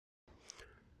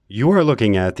You are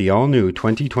looking at the all-new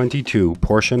 2022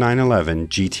 Porsche 911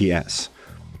 GTS.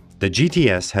 The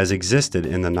GTS has existed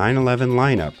in the 911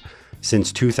 lineup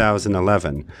since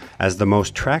 2011 as the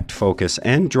most tracked-focused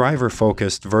and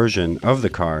driver-focused version of the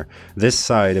car this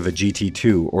side of a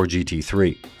GT2 or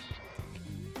GT3.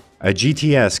 A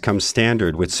GTS comes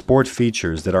standard with sport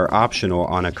features that are optional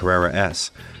on a Carrera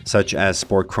S, such as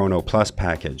Sport Chrono Plus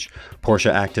package,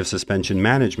 Porsche Active Suspension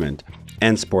Management,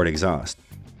 and Sport Exhaust.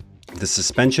 The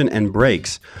suspension and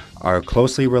brakes are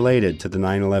closely related to the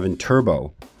 911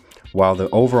 Turbo, while the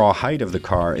overall height of the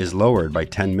car is lowered by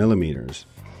 10 millimeters.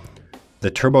 The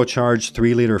turbocharged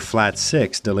 3-liter flat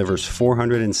 6 delivers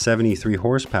 473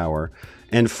 horsepower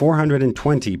and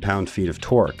 420 pound-feet of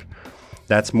torque.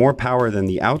 That's more power than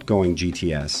the outgoing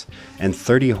GTS, and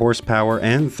 30 horsepower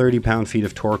and 30 pound-feet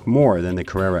of torque more than the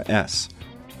Carrera S.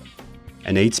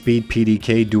 An 8-speed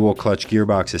PDK dual-clutch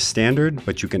gearbox is standard,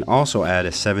 but you can also add a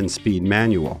 7-speed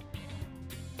manual.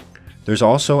 There's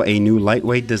also a new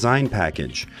lightweight design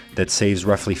package that saves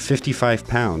roughly 55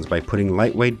 pounds by putting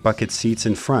lightweight bucket seats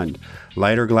in front,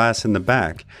 lighter glass in the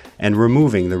back, and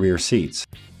removing the rear seats.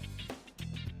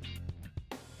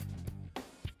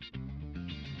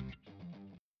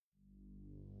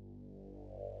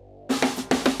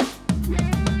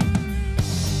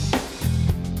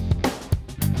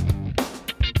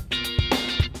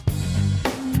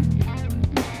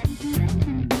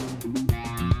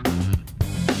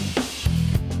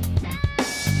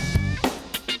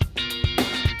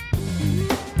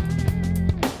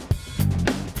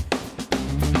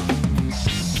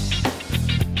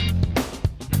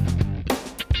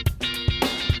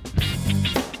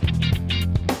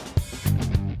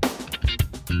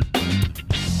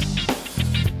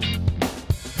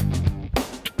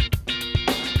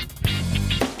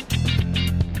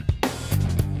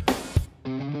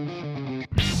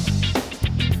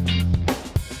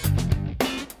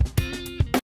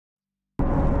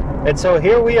 And so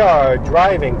here we are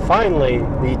driving finally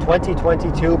the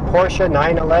 2022 Porsche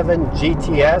 911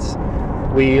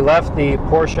 GTS. We left the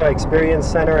Porsche Experience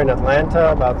Center in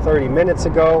Atlanta about 30 minutes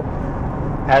ago,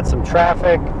 had some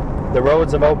traffic, the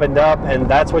roads have opened up, and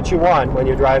that's what you want when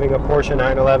you're driving a Porsche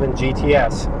 911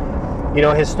 GTS. You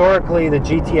know, historically the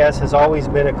GTS has always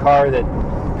been a car that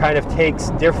kind of takes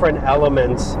different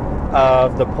elements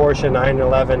of the Porsche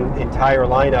 911 entire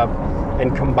lineup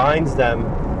and combines them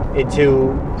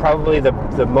into probably the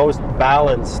most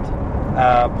balanced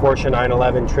Porsche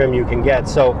 911 trim you can get.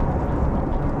 So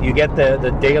you get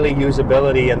the daily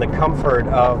usability and the comfort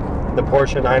of the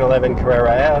Porsche 911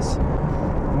 Carrera S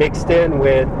mixed in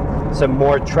with some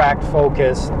more track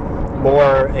focused,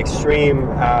 more extreme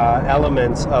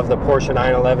elements of the Porsche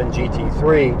 911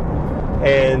 GT3,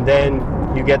 and then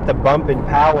you get the bump in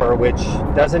power, which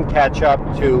doesn't catch up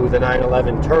to the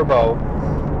 911 Turbo.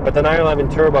 But the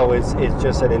 911 Turbo is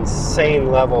just an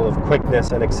insane level of quickness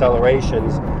and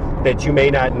accelerations that you may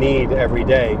not need every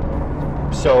day.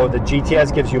 So the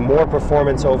GTS gives you more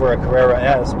performance over a Carrera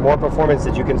S, more performance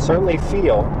that you can certainly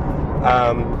feel,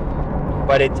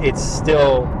 but it's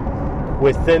still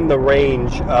within the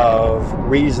range of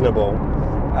reasonable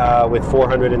with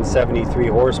 473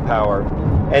 horsepower.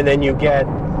 And then you get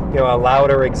a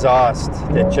louder exhaust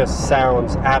that just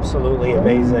sounds absolutely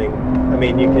amazing. I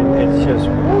mean,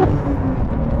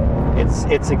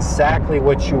 it's exactly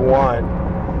what you want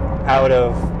out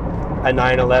of a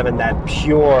 911, that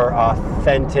pure,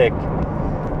 authentic,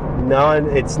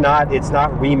 it's not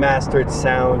remastered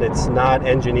sound, it's not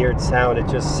engineered sound, it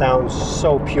just sounds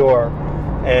so pure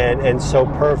and so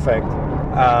perfect.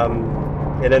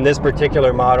 And then this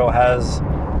particular model has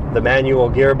the manual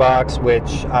gearbox,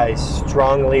 which I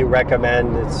strongly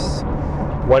recommend. It's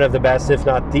one of the best, if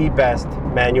not the best,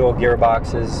 manual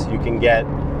gearboxes you can get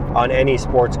on any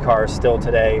sports car still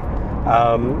today.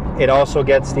 It also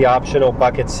gets the optional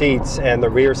bucket seats and the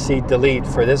rear seat delete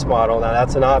for this model. Now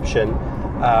that's an option.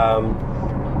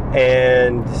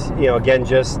 And again,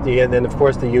 and then of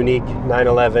course the unique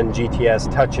 911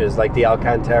 GTS touches, like the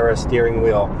Alcantara steering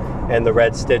wheel and the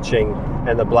red stitching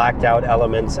and the blacked out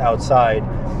elements outside.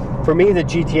 For me, the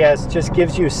GTS just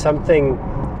gives you something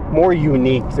more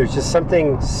unique. There's just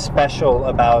something special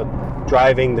about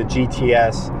driving the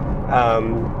GTS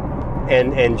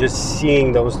and just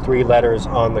seeing those 3 letters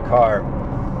on the car.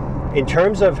 In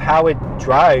terms of how it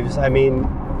drives, I mean,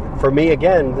 for me,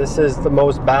 again, this is the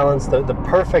most balanced, the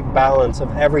perfect balance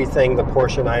of everything the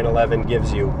Porsche 911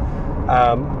 gives you.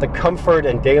 The comfort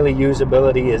and daily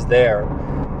usability is there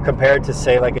compared to,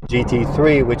 say, like a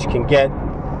GT3, which can get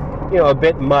a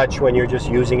bit much when you're just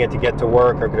using it to get to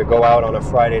work or to go out on a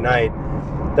Friday night.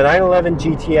 The 911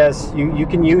 GTS, you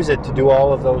can use it to do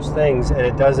all of those things, and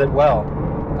it does it well.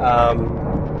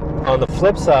 On the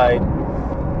flip side,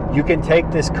 you can take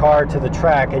this car to the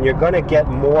track and you're going to get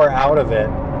more out of it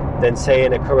than, say,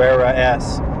 in a Carrera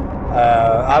S.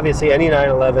 Obviously, any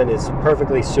 911 is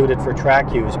perfectly suited for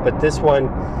track use, but this one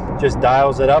just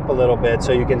dials it up a little bit,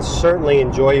 so you can certainly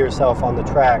enjoy yourself on the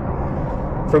track.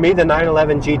 For me, the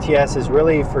 911 GTS is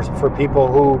really for people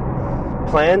who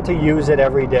plan to use it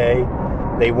every day.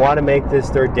 They want to make this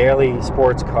their daily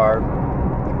sports car,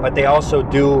 but they also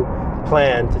do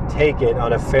plan to take it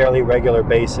on a fairly regular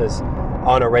basis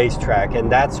on a racetrack,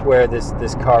 and that's where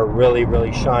this car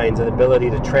really shines, an ability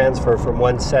to transfer from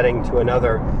one setting to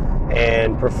another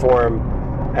and perform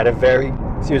at a very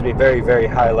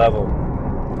high level.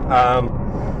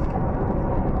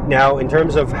 Now, in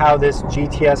terms of how this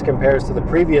GTS compares to the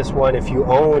previous one, if you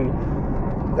own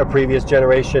a previous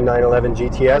generation 911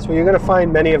 GTS, well, you're going to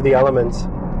find many of the elements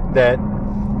that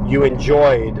you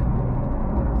enjoyed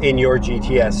in your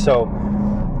GTS. So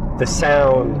the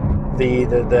sound, the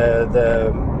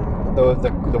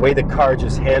way the car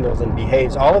just handles and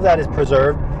behaves, all of that is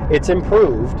preserved. It's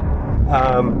improved,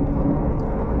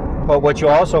 but what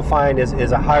you'll also find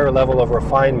is a higher level of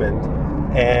refinement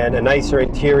and a nicer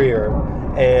interior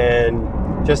and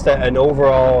just an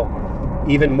overall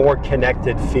even more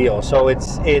connected feel. So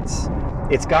it's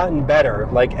gotten better.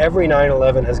 Like every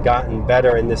 911 has gotten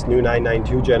better in this new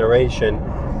 992 generation.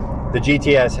 The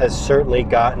GTS has certainly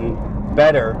gotten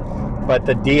better, but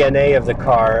the DNA of the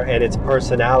car and its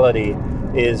personality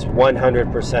is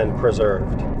 100%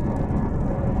 preserved.